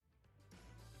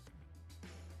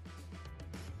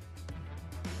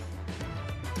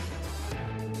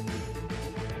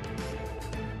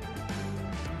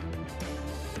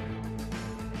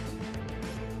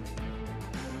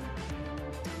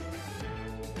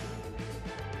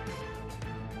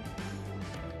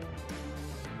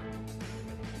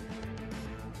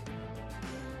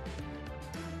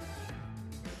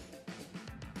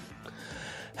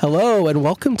Hello, and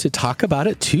welcome to Talk About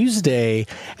It Tuesday,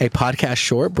 a podcast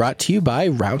short brought to you by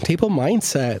Roundtable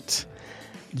Mindset.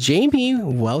 Jamie,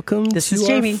 welcome. This is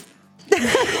Jamie.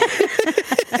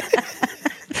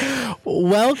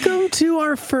 Welcome to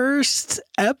our first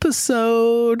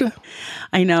episode.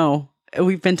 I know.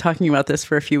 We've been talking about this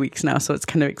for a few weeks now, so it's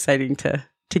kind of exciting to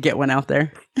get one out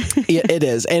there. Yeah, it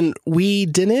is. And we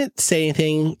didn't say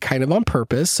anything kind of on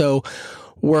purpose, so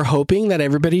we're hoping that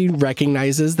everybody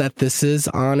recognizes that this is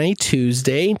on a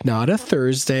Tuesday, not a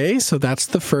Thursday. So that's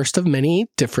the first of many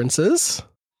differences.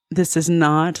 This is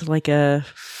not like a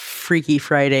Freaky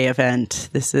Friday event.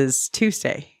 This is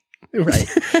Tuesday. Right.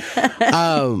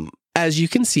 As you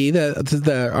can see,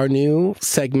 our new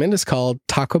segment is called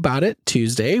Talk About It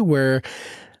Tuesday, where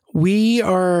we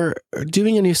are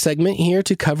doing a new segment here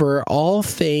to cover all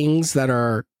things that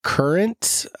are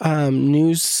current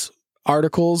news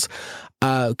articles.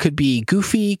 Could be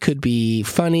goofy, could be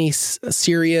funny,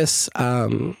 serious,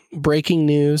 breaking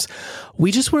news.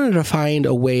 We just wanted to find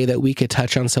a way that we could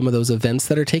touch on some of those events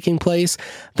that are taking place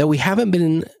that we haven't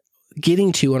been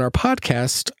getting to on our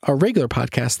podcast, our regular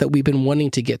podcast that we've been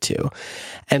wanting to get to.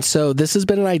 And so this has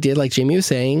been an idea, like Jamie was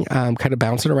saying, kind of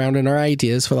bouncing around in our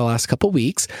ideas for the last couple of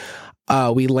weeks.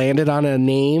 We landed on a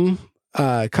name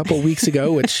a couple of weeks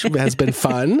ago, which has been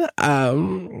fun.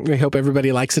 We hope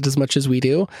everybody likes it as much as we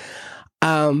do.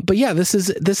 But yeah, this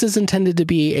is intended to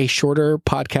be a shorter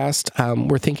podcast.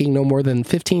 We're thinking no more than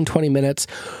 15, 20 minutes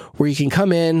where you can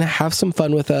come in, have some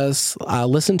fun with us,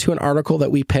 listen to an article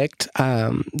that we picked,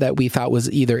 that we thought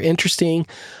was either interesting,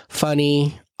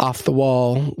 funny, off the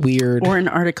wall, weird. Or an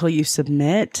article you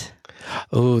submit.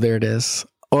 Oh, there it is.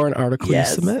 Or an article you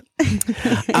submit.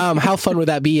 How fun would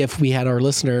that be if we had our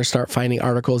listeners start finding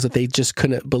articles that they just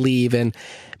couldn't believe, and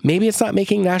maybe it's not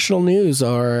making national news,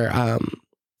 or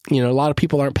a lot of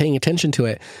people aren't paying attention to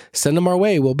it. Send them our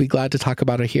way. We'll be glad to talk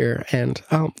about it here. And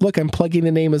look, I'm plugging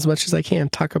the name as much as I can.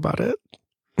 Talk about it.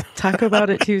 Talk About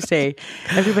It Tuesday.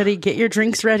 Everybody get your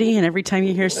drinks ready. And every time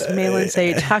you hear Malin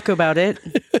say talk about it,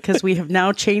 because we have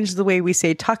now changed the way we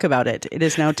say talk about it. It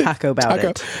is now taco about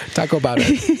it. Taco about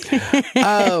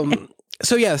it.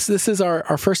 So yes, this is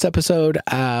our first episode.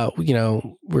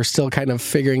 We're still kind of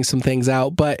figuring some things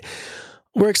out, but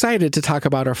we're excited to talk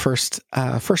about our first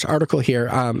article here.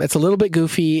 It's a little bit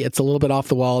goofy. It's a little bit off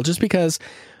the wall just because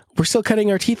we're still cutting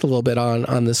our teeth a little bit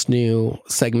on this new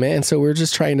segment. And so we're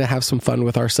just trying to have some fun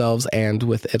with ourselves and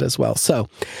with it as well. So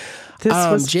this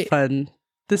was fun.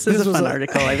 This is a fun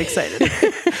article. I'm excited.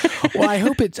 Well, I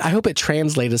hope it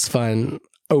translates as fun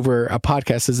over a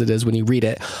podcast as it is when you read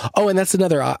it. Oh, and that's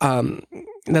another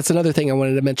thing I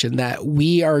wanted to mention, that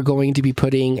we are going to be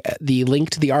putting the link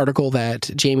to the article that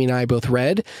Jamie and I both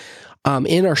read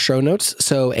in our show notes.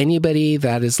 So anybody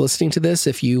that is listening to this,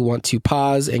 if you want to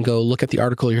pause and go look at the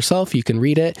article yourself, you can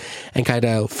read it and kind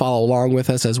of follow along with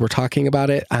us as we're talking about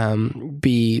it.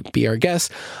 Be our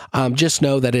guest. Just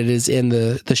know that it is in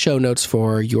the show notes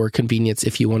for your convenience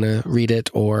if you want to read it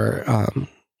or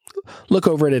look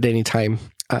over it at any time.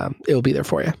 It'll be there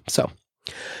for you. So,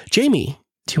 Jamie,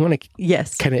 do you want to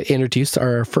kind of introduce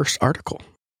our first article?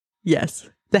 Yes.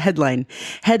 The headline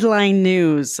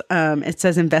news. It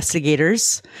says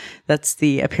investigators. That's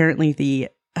apparently the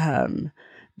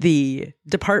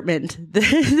department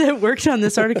that worked on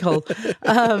this article.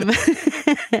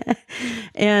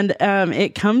 And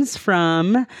it comes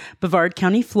from Brevard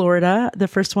County, Florida. The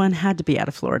first one had to be out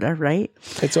of Florida, right?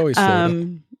 It's always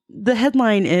Florida. The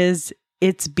headline is,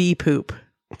 "It's bee poop."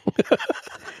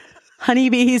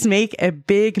 Honeybees make a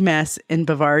big mess in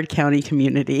Brevard County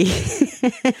community.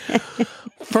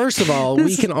 First of all,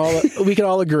 we can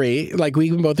all agree, like we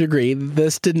can both agree,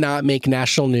 this did not make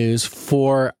national news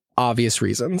for obvious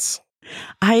reasons.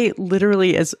 I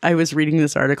literally, as I was reading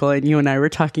this article and you and I were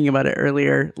talking about it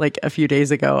earlier, like a few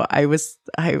days ago, I was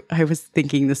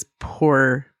thinking this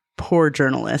poor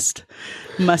journalist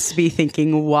must be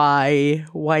thinking, why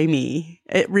me?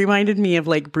 It reminded me of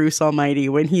like Bruce Almighty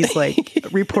when he's like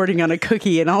reporting on a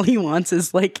cookie and all he wants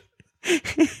is like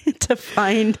to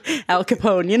find Al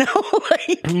Capone,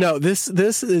 No, this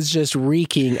is just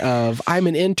reeking of, I'm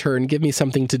an intern, give me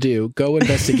something to do. Go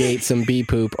investigate some bee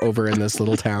poop over in this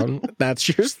little town. That's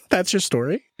your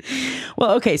story.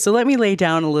 Well, okay, so let me lay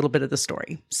down a little bit of the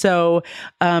story. So,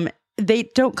 they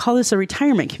don't call this a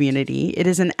retirement community. It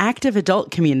is an active adult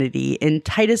community in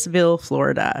Titusville,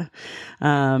 Florida.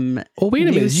 Well, wait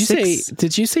a minute.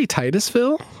 Did you say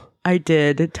Titusville? I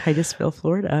did. Titusville,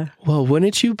 Florida. Well,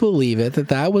 wouldn't you believe it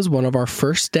that was one of our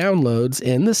first downloads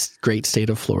in this great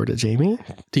state of Florida, Jamie?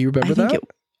 Do you remember that?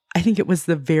 I think it was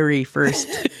the very first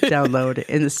download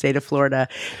in the state of Florida.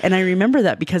 And I remember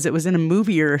that because it was in a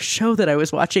movie or a show that I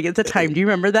was watching at the time. Do you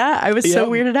remember that? I was so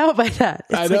weirded out by that.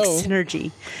 It's like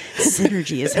synergy.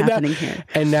 Synergy is happening here.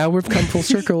 And now we've come full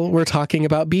circle. We're talking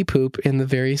about bee poop in the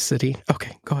very city.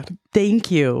 Okay, go ahead.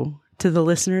 Thank you to the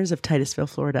listeners of Titusville,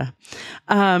 Florida.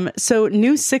 So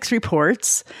News 6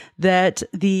 reports that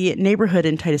the neighborhood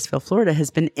in Titusville, Florida has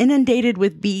been inundated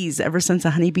with bees ever since a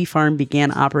honeybee farm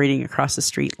began operating across the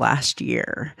street last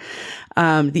year.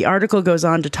 The article goes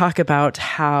on to talk about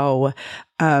how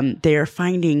they are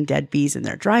finding dead bees in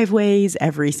their driveways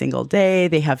every single day.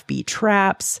 They have bee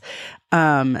traps.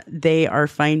 They are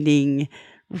finding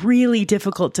really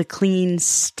difficult to clean,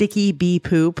 sticky bee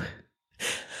poop.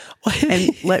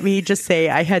 And let me just say,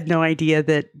 I had no idea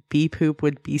that bee poop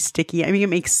would be sticky. I mean, it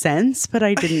makes sense, but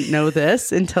I didn't know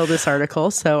this until this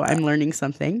article. So I'm learning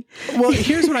something. Well,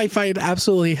 here's what I find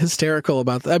absolutely hysterical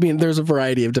about I mean, there's a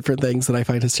variety of different things that I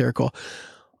find hysterical.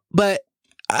 But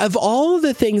of all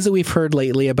the things that we've heard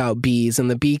lately about bees and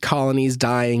the bee colonies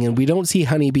dying and we don't see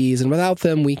honeybees and without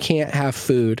them, we can't have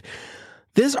food.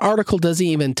 This article doesn't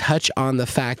even touch on the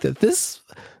fact that this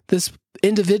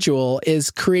individual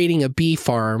is creating a bee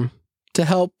farm to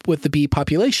help with the bee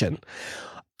population.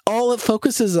 All it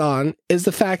focuses on is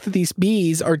the fact that these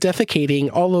bees are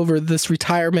defecating all over this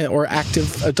retirement or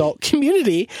active adult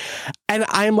community. And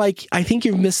I'm like, I think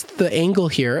you've missed the angle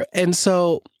here. And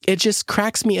so it just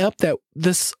cracks me up that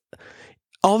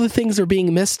all the things are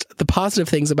being missed, the positive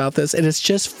things about this. And it's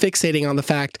just fixating on the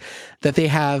fact that they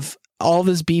have all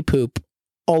this bee poop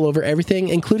all over everything,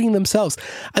 including themselves.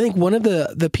 I think one of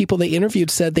the people they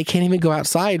interviewed said they can't even go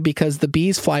outside because the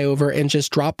bees fly over and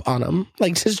just drop on them,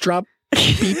 like just drop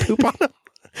bee poop on them.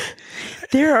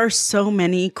 There are so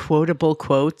many quotable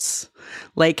quotes,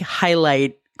 like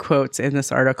highlight quotes in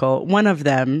this article. One of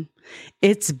them,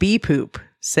 "It's bee poop,"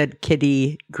 said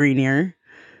Kitty Greenier.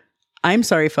 I'm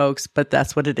sorry, folks, but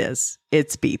that's what it is.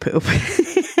 It's bee poop.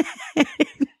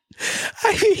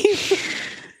 I mean...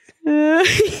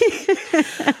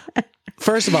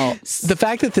 First of all, the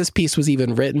fact that this piece was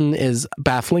even written is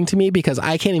baffling to me because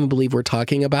I can't even believe we're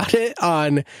talking about it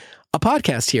on a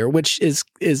podcast here, which is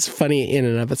funny in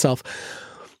and of itself.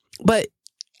 But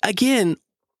again,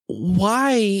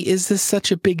 why is this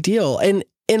such a big deal? And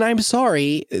I'm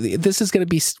sorry, this is going to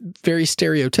be very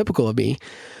stereotypical of me.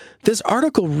 This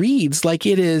article reads like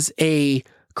it is a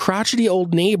crotchety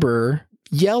old neighbor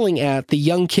yelling at the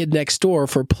young kid next door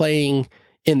for playing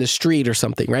in the street or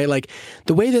something, right? Like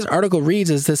the way this article reads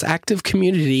is this active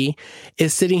community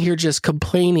is sitting here just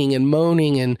complaining and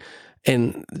moaning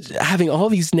and having all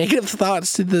these negative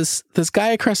thoughts to this guy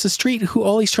across the street who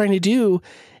all he's trying to do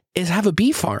is have a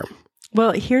bee farm.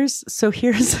 Well, here's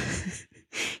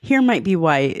here might be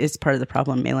why it's part of the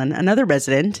problem, Malin. Another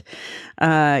resident,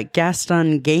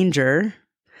 Gaston Ganger,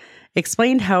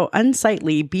 explained how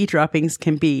unsightly bee droppings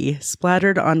can be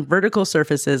splattered on vertical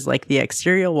surfaces like the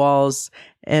exterior walls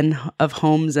and of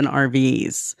homes and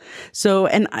RVs. So,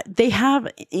 and they have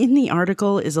in the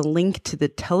article is a link to the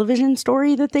television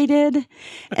story that they did,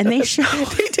 and they show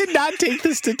they did not take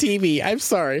this to TV. I'm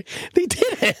sorry, they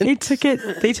didn't. They took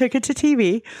it to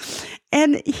TV,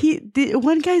 and the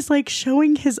one guy's like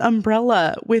showing his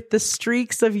umbrella with the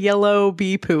streaks of yellow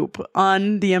bee poop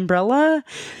on the umbrella,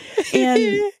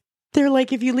 and. They're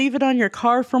like, if you leave it on your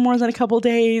car for more than a couple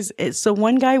days. So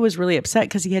one guy was really upset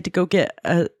because he had to go get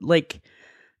a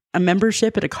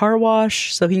membership at a car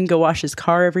wash so he can go wash his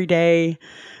car every day.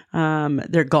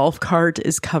 Their golf cart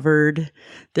is covered.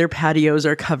 Their patios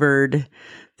are covered.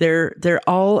 They're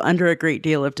all under a great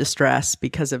deal of distress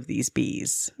because of these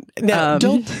bees. Now,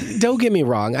 don't get me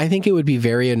wrong. I think it would be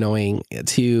very annoying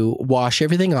to wash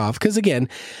everything off because, again,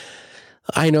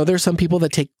 I know there's some people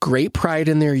that take great pride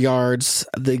in their yards,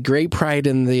 the great pride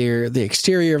in the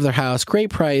exterior of their house, great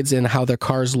prides in how their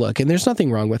cars look, and there's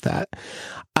nothing wrong with that.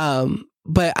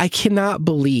 But I cannot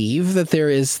believe that there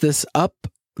is this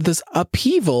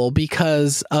upheaval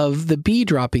because of the bee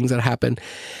droppings that happen.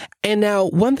 And now,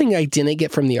 one thing I didn't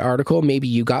get from the article, maybe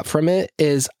you got from it,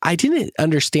 is I didn't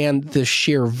understand the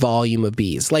sheer volume of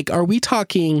bees. Like, are we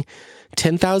talking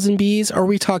 10,000 bees? Or are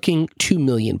we talking 2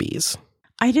 million bees?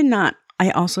 I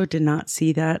also did not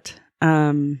see that.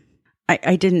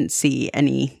 I didn't see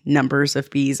any numbers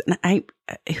of bees. And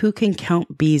who can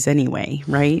count bees anyway,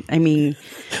 right? I mean...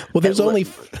 Well, there's only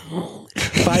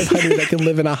 500 that can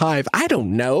live in a hive. I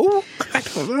don't know.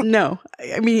 No.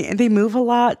 I mean, they move a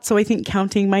lot, so I think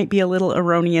counting might be a little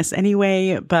erroneous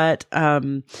anyway. But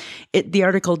the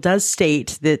article does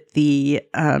state that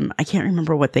I can't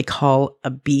remember what they call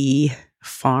a bee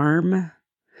farm.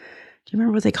 Do you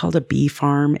remember what they called a bee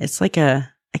farm? It's like I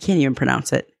can't even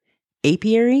pronounce it.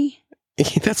 apiary?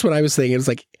 That's what I was thinking. It's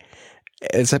like,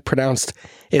 is it pronounced?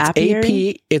 It's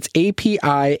Apiary? It's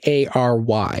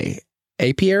APIARY.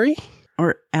 Apiary?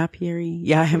 Or apiary?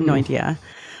 Yeah, I have no idea.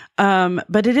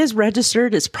 But it is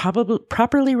registered. It's probably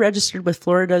properly registered with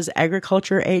Florida's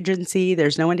agriculture agency.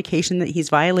 There's no indication that he's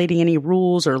violating any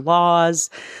rules or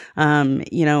laws.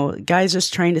 Guys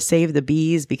just trying to save the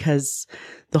bees because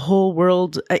the whole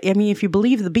world, I mean, if you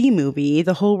believe the bee movie,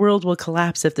 the whole world will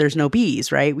collapse if there's no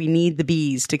bees, right? We need the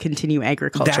bees to continue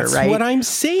agriculture, That's right? what I'm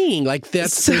saying. Like, they're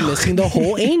missing the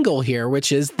whole angle here,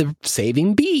 which is the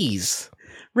saving bees.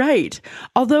 Right.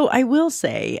 Although I will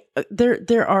say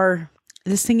there are,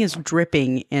 this thing is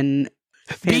dripping in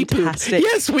fantastic.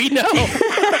 Yes, we know.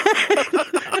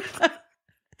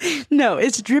 No,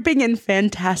 it's dripping in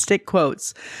fantastic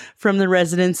quotes from the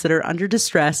residents that are under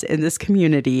distress in this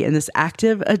community, in this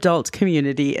active adult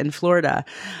community in Florida.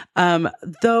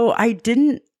 Though I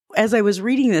didn't, as I was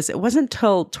reading this, it wasn't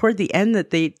till toward the end that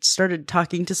they started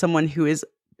talking to someone who is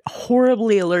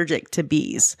horribly allergic to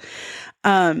bees.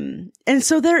 And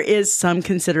so there is some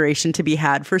consideration to be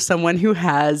had for someone who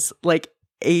has like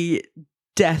a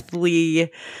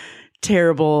deathly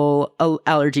terrible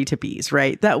allergy to bees,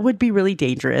 right? That would be really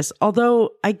dangerous.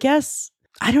 Although I guess,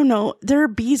 I don't know, there are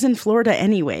bees in Florida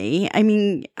anyway. I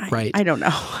mean, right. I don't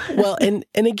know. Well, and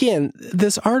again,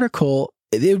 this article,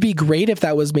 it would be great if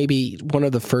that was maybe one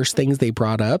of the first things they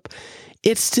brought up.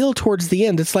 It's still towards the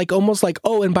end. It's like almost like,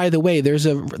 oh, and by the way, there's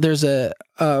a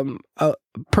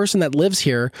person that lives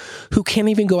here who can't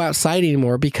even go outside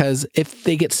anymore because if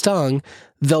they get stung,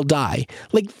 they'll die.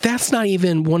 Like, that's not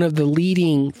even one of the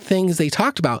leading things they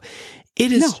talked about.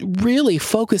 It is really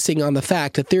focusing on the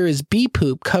fact that there is bee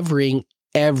poop covering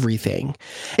everything.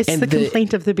 It's the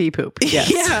complaint of the bee poop.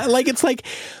 Yes. Yeah, like it's like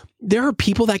there are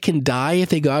people that can die if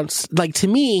they go out. Like, to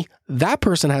me, that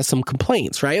person has some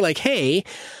complaints, right? Like, hey,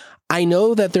 I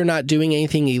know that they're not doing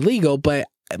anything illegal, but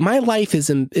my life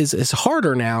is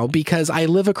harder now because I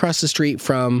live across the street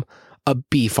from a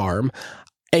bee farm,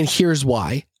 and here's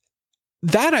why.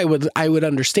 That I would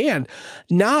understand,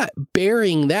 not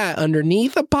burying that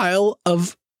underneath a pile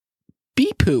of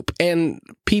bee poop and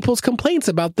people's complaints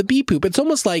about the bee poop. It's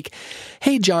almost like,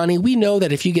 hey, Johnny, we know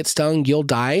that if you get stung, you'll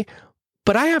die,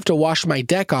 but I have to wash my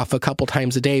deck off a couple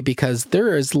times a day because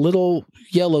there is little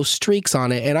yellow streaks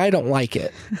on it and I don't like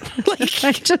it.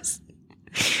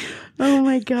 Oh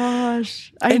my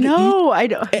gosh. I know.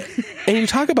 And you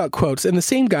talk about quotes, and the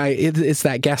same guy, it's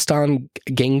that Gaston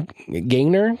Gagner,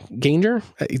 Gagner.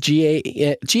 I don't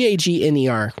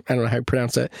know how to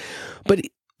pronounce it. But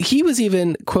he was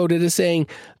even quoted as saying,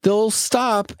 they'll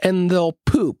stop and they'll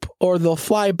poop, or they'll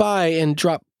fly by and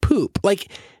drop poop.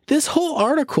 Like, this whole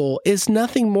article is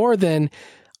nothing more than,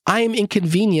 I am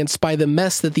inconvenienced by the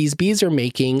mess that these bees are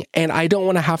making, and I don't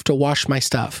want to have to wash my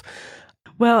stuff.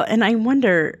 Well, and I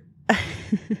wonder...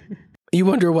 You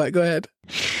wonder what? Go ahead.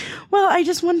 Well, I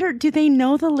just wonder, do they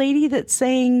know the lady that's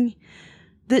saying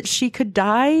that she could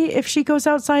die if she goes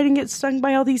outside and gets stung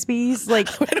by all these bees? Like,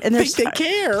 I don't think they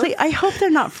care. I hope they're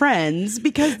not friends,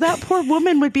 because that poor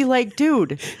woman would be like,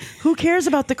 dude, who cares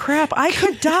about the crap? I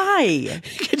could die.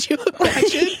 Could you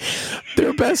imagine?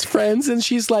 They're best friends, and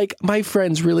she's like, my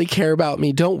friends really care about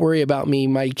me. Don't worry about me,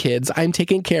 my kids. I'm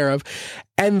taken care of.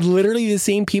 And literally the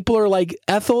same people are like,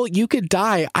 Ethel, you could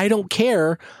die. I don't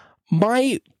care.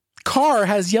 My car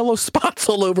has yellow spots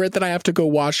all over it that I have to go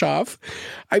wash off.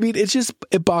 I mean, it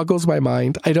boggles my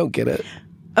mind. I don't get it.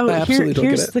 Oh, I absolutely don't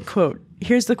get it. The quote.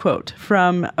 Here's the quote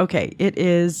from, it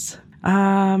is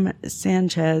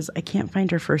Sanchez. I can't find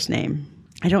her first name.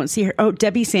 I don't see her. Oh,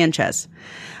 Debbie Sanchez.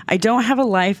 I don't have a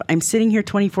life. I'm sitting here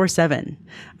 24/7.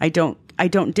 I don't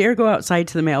dare go outside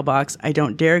to the mailbox. I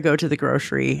don't dare go to the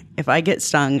grocery. If I get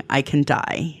stung, I can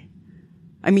die.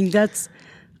 I mean,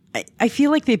 I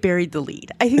feel like they buried the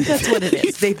lead. I think that's what it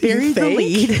is. They buried the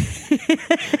lead.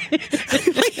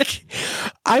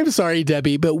 I'm sorry,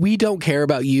 Debbie, but we don't care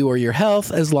about you or your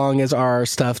health as long as our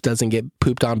stuff doesn't get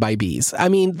pooped on by bees. I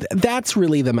mean, that's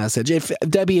really the message.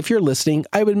 Debbie, if you're listening,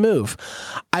 I would move.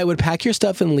 I would pack your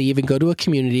stuff and leave and go to a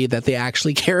community that they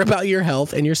actually care about your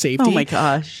health and your safety. Oh my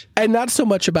gosh. And not so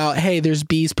much about, hey, there's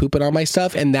bees pooping on my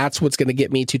stuff, and that's what's going to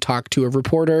get me to talk to a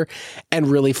reporter and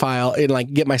really file and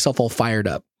like get myself all fired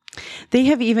up. They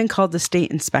have even called the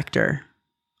state inspector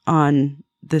on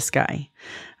this guy.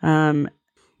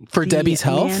 For Debbie's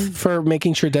health? For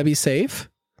making sure Debbie's safe?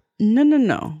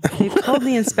 No. They've called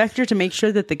the inspector to make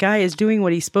sure that the guy is doing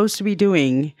what he's supposed to be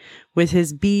doing with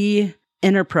his bee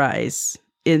enterprise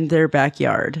in their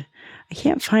backyard.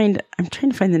 I'm trying to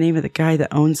find the name of the guy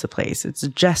that owns the place. It's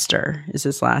Jester is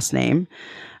his last name.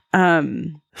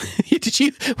 Did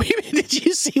you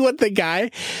see what the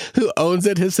guy who owns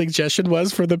it, his suggestion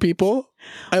was for the people?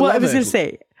 I was going to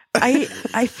say,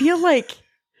 I feel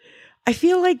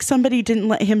like somebody didn't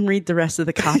let him read the rest of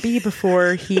the copy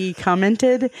before he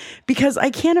commented, because I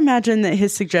can't imagine that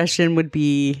his suggestion would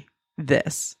be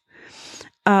this.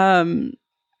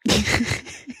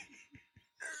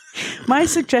 My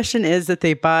suggestion is that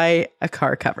they buy a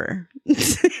car cover.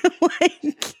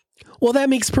 Well, that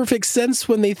makes perfect sense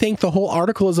when they think the whole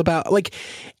article is about, like,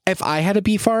 if I had a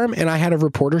bee farm and I had a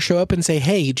reporter show up and say,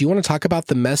 hey, do you want to talk about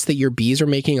the mess that your bees are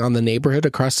making on the neighborhood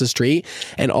across the street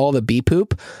and all the bee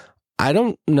poop? I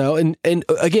don't know. And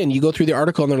again, you go through the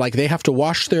article and they're like, they have to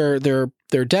wash their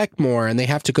deck more and they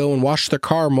have to go and wash their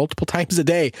car multiple times a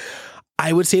day.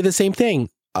 I would say the same thing.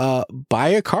 Buy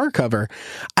a car cover.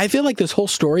 I feel like this whole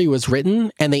story was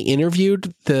written and they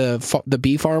interviewed the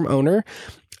bee farm owner.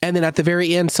 And then at the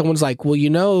very end, someone's like, well, you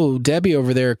know, Debbie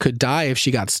over there could die if she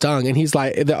got stung. And he's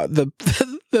like, the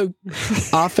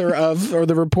author of, or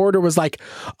the reporter was like,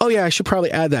 oh yeah, I should probably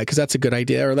add that because that's a good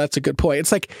idea, or that's a good point.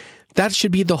 It's like, that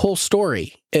should be the whole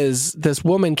story, is this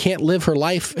woman can't live her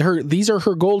life. These are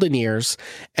her golden years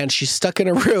and she's stuck in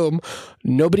a room,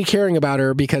 nobody caring about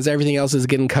her because everything else is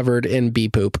getting covered in bee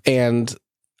poop. And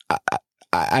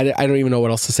I don't even know what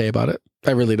else to say about it.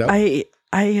 I really don't.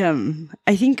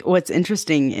 I think what's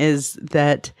interesting is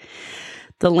that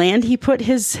the land he put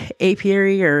his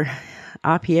apiary or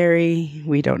apiary,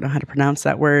 we don't know how to pronounce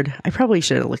that word. I probably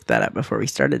should have looked that up before we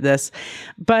started this.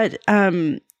 But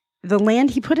the land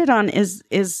he put it on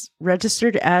is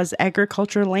registered as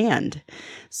agriculture land.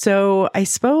 So I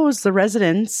suppose the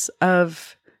residents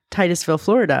of Titusville,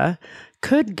 Florida,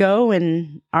 could go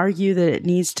and argue that it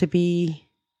needs to be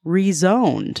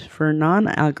rezoned for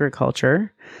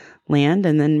non-agriculture land,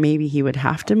 and then maybe he would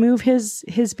have to move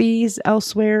his bees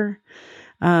elsewhere.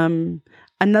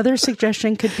 Another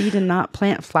suggestion could be to not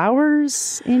plant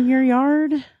flowers in your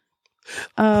yard.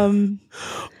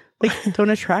 Like, don't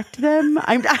attract them.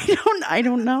 I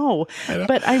don't know.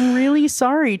 But I'm really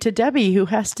sorry to Debbie, who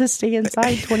has to stay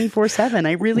inside 24/7.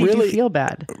 I really do feel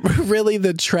bad. Really,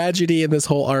 the tragedy in this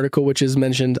whole article, which is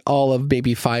mentioned all of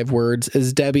maybe 5 words,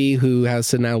 is Debbie, who has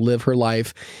to now live her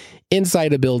life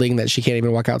inside a building that she can't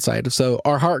even walk outside of. So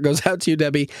our heart goes out to you,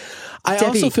 Debbie. Debbie,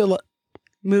 also feel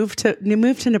move to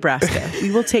Nebraska.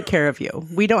 We will take care of you.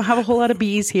 We don't have a whole lot of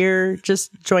bees here.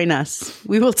 Just join us.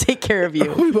 We will take care of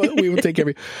you. we will take care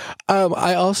of you.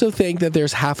 I also think that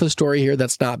there's half a story here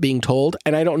that's not being told.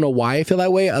 And I don't know why I feel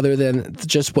that way, other than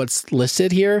just what's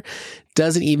listed here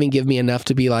doesn't even give me enough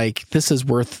to be like, this is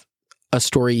worth a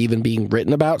story even being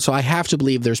written about. So I have to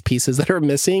believe there's pieces that are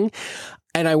missing.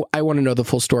 And I want to know the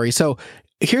full story. So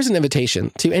here's an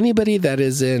invitation to anybody that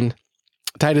is in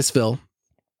Titusville,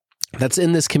 that's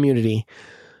in this community.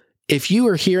 If you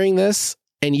are hearing this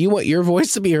and you want your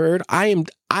voice to be heard, I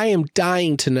am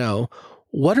dying to know,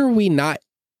 what are we not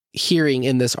hearing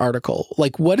in this article?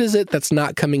 Like, what is it that's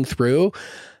not coming through?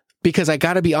 Because I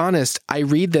got to be honest, I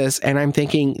read this and I'm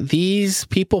thinking, these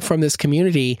people from this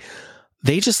community,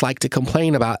 they just like to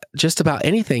complain about just about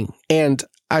anything. And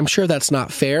I'm sure that's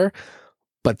not fair,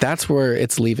 but that's where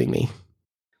it's leaving me.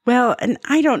 Well, and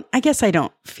I guess I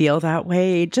don't feel that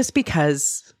way, just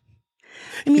because,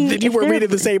 I mean, you were reading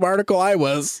the same article I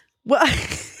was. Well,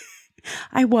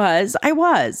 I was.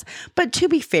 But to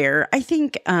be fair, I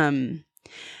think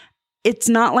it's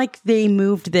not like they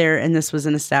moved there and this was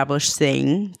an established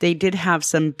thing. They did have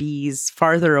some bees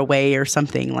farther away or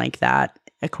something like that,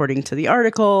 according to the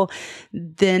article.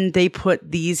 Then they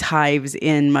put these hives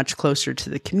in much closer to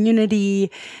the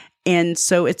community. And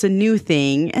so it's a new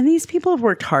thing. And these people have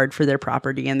worked hard for their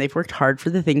property and they've worked hard for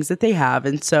the things that they have.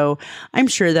 And so I'm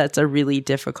sure that's a really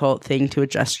difficult thing to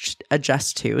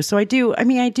adjust to. So I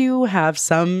have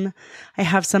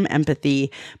some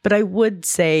empathy, but I would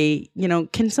say,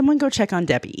 can someone go check on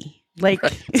Debbie? Like,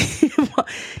 right.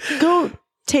 Go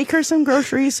take her some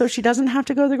groceries so she doesn't have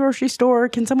to go to the grocery store.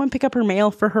 Can someone pick up her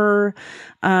mail for her?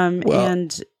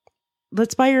 And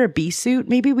let's buy her a bee suit.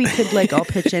 Maybe we could all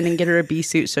pitch in and get her a bee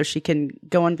suit so she can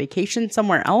go on vacation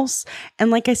somewhere else.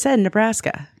 And like I said,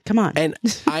 Nebraska, come on. And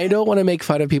I don't want to make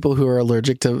fun of people who are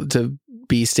allergic to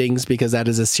bee stings, because that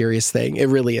is a serious thing. It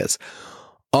really is.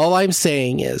 All I'm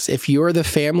saying is, if you're the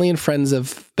family and friends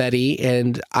of Betty,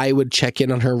 and I would check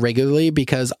in on her regularly,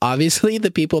 because obviously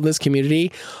the people in this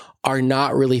community are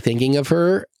not really thinking of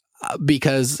her,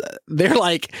 because they're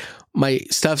like, my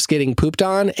stuff's getting pooped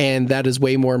on, and that is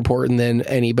way more important than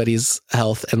anybody's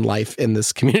health and life in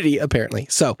this community, apparently.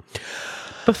 So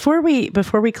before we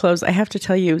close, I have to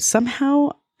tell you, somehow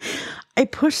I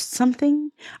touched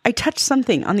something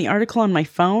on the article on my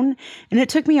phone, and it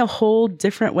took me a whole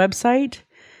different website,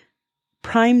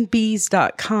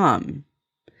 primebees.com.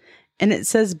 And it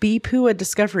says Bee Poo, a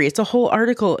discovery. It's a whole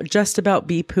article just about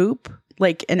bee poop,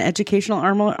 like an educational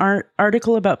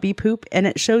article about bee poop, and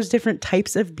it shows different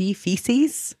types of bee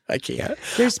feces. I can't.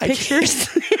 There's pictures.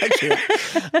 I can't.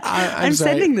 I'm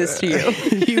sending this to you.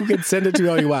 You can send it to me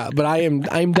all you want, but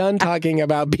I'm done talking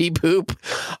about bee poop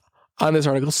on this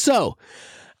article. So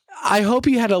I hope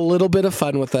you had a little bit of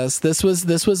fun with us. This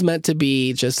was meant to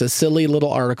be just a silly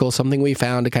little article, something we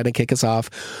found to kind of kick us off.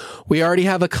 We already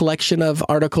have a collection of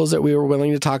articles that we were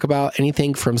willing to talk about,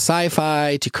 anything from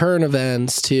sci-fi to current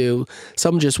events to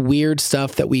some just weird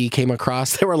stuff that we came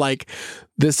across that were like,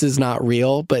 this is not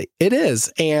real, but it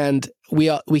is. And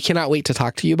we cannot wait to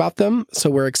talk to you about them. So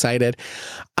we're excited.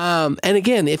 And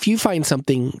again, if you find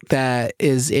something that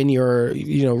is in your,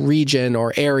 region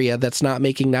or area that's not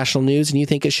making national news and you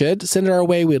think it should, send it our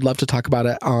way. We'd love to talk about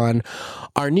it on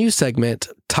our new segment,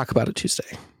 Talk About It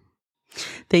Tuesday.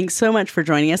 Thanks so much for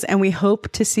joining us. And we hope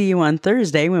to see you on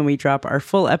Thursday when we drop our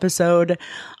full episode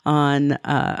on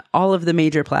all of the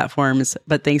major platforms.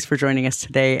 But thanks for joining us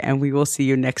today. And we will see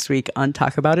you next week on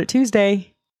Talk About It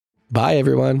Tuesday. Bye,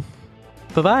 everyone.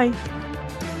 Bye-bye.